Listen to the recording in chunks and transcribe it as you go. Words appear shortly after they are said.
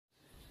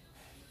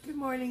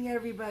morning,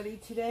 everybody.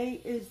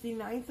 Today is the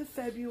 9th of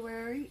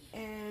February,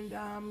 and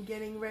I'm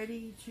getting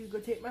ready to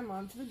go take my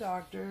mom to the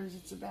doctor's.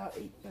 It's about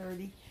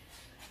 8:30.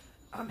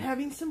 I'm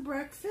having some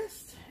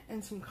breakfast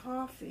and some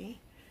coffee,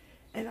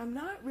 and I'm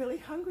not really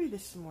hungry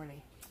this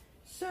morning.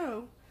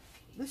 So,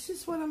 this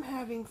is what I'm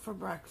having for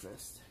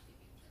breakfast.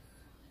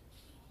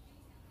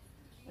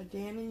 A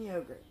Dannon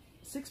yogurt,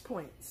 6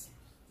 points,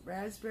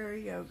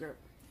 raspberry yogurt.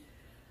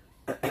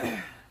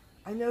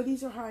 I know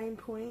these are high in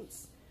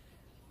points,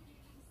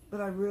 but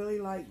I really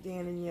like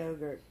Dannon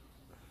yogurt.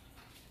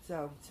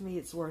 So, to me,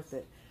 it's worth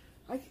it.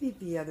 I could eat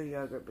the other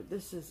yogurt, but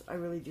this is, I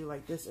really do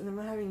like this. And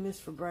I'm having this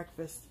for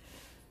breakfast.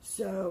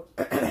 So,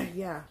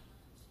 yeah,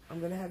 I'm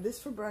going to have this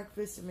for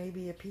breakfast and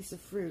maybe a piece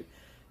of fruit.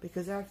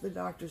 Because after the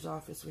doctor's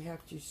office, we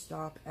have to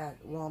stop at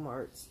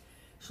Walmart's.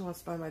 She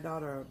wants to buy my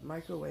daughter a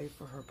microwave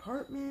for her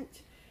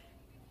apartment.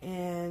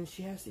 And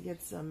she has to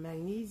get some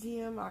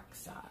magnesium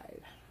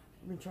oxide.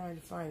 I've been trying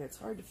to find it. It's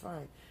hard to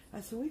find.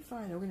 I said, we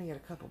find it. We're going to get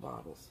a couple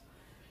bottles.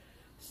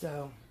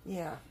 So,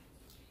 yeah.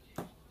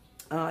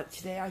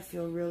 Today I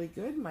feel really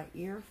good. My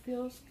ear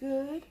feels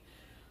good.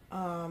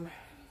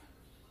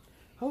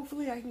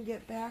 Hopefully I can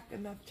get back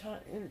enough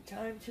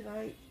time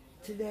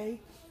today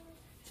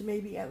to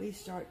maybe at least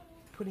start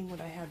putting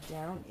what I have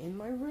down in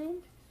my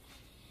room.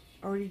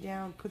 Already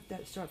down,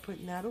 start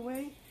putting that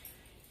away.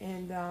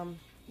 And,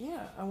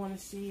 yeah, I want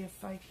to see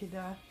if I could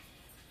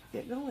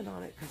get going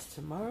on it. Because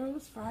tomorrow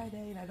is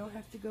Friday and I don't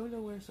have to go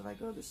nowhere. So if I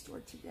go to the store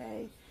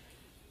today,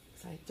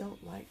 I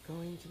don't like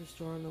going to the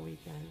store on the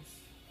weekends.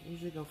 I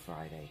usually go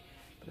Friday.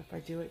 But if I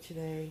do it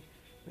today,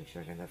 make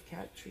sure I got enough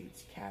cat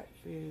treats, cat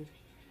food.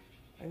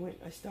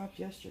 I stopped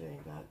yesterday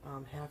and got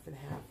half and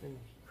half and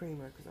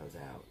creamer because I was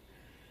out.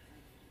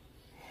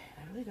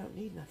 I really don't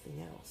need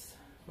nothing else.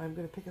 I'm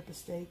going to pick up a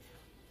steak.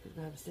 I'm going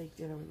to have a steak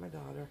dinner with my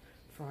daughter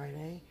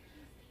Friday.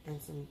 And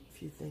some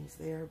few things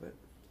there. But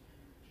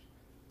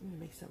I'm going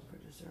to make something for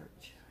dessert.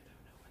 I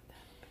don't know what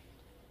that'll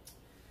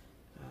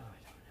be. Oh, I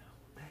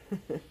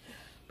don't know.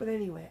 But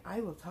anyway,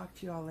 I will talk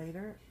to y'all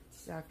later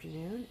this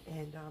afternoon,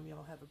 and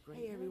y'all have a great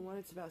day. Hey everyone,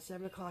 it's about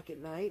 7 o'clock at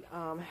night.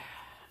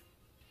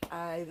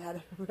 I've had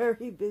a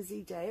very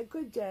busy day, a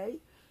good day,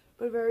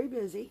 but very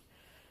busy.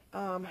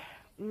 When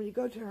you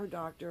go to her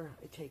doctor,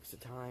 it takes the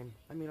time.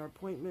 I mean, our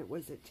appointment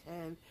was at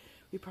 10.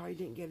 We probably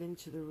didn't get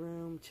into the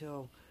room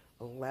till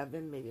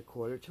 11, maybe a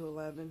quarter to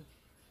 11.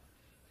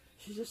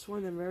 She's just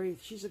one of them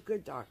she's a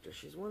good doctor.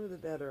 She's one of the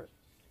better,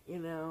 you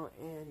know,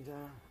 and,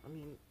 I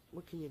mean,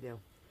 what can you do?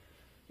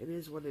 It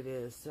is what it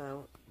is.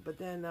 So, but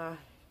then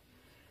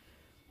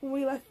when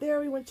we left there,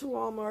 we went to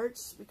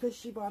Walmart's because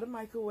she bought a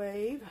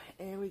microwave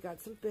and we got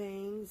some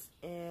things.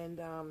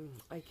 And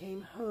I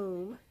came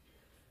home.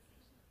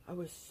 I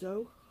was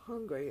so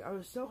hungry.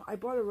 I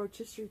bought a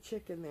rotisserie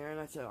chicken there, and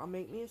I said, I'll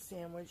make me a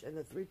sandwich and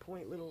the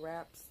 3-point little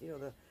wraps, you know,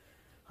 the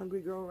Hungry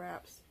Girl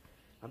wraps.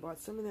 I bought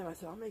some of them. I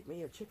said, I'll make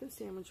me a chicken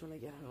sandwich when I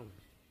get home.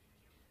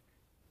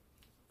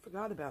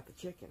 Forgot about the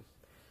chicken.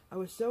 I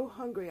was so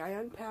hungry. I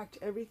unpacked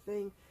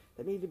everything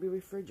that needed to be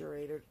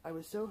refrigerated. I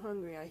was so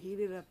hungry. I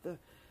heated up a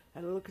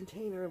little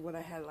container of what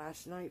I had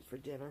last night for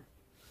dinner.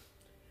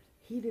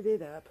 Heated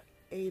it up,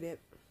 ate it,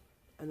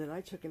 and then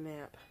I took a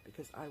nap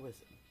because I was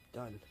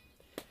done.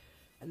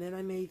 And then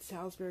I made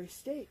Salisbury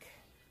steak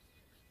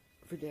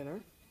for dinner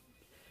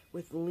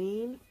with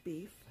lean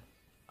beef.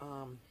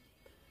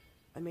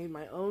 I made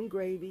my own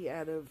gravy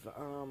out of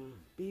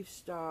beef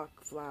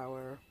stock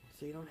flour,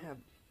 so you don't have,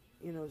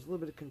 you know, there's a little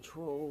bit of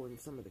control in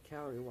some of the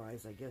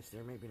calorie-wise, I guess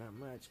there, maybe not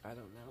much, I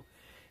don't know.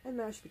 And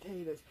mashed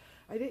potatoes.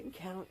 I didn't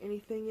count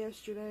anything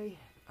yesterday.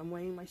 I'm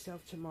weighing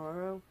myself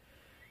tomorrow,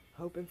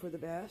 hoping for the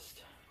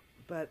best.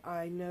 But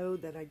I know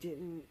that I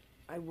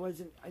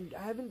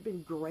haven't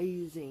been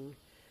grazing.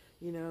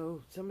 You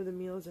know, some of the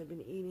meals I've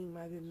been eating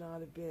might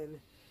not have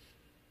been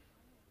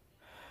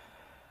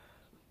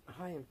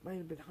might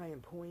have been high in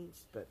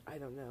points, but I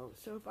don't know.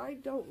 So if I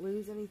don't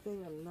lose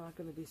anything, I'm not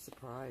going to be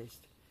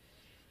surprised.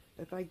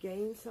 If I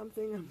gain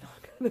something, I'm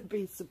not going to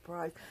be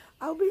surprised.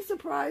 I'll be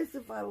surprised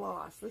if I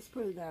lost. Let's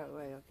put it that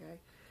way,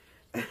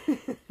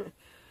 okay?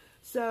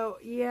 So,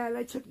 yeah, and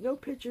I took no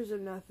pictures or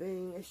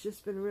nothing. It's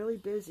just been really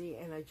busy,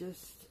 and I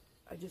just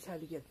had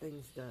to get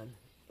things done.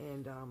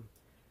 And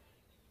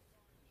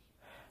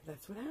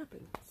that's what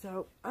happened.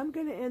 So, I'm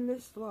going to end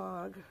this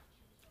vlog,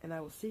 and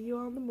I will see you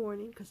all in the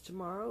morning, because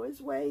tomorrow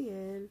is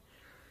weigh-in.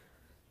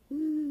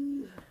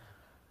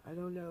 I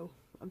don't know.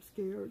 I'm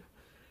scared.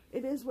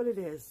 It is what it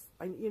is,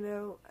 you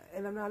know,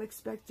 and I'm not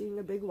expecting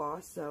a big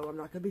loss, so I'm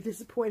not going to be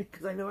disappointed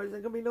because I know there's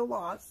not going to be no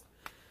loss.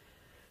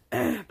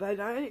 But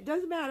it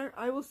doesn't matter.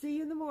 I will see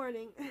you in the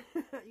morning.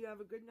 You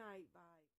have a good night. Bye.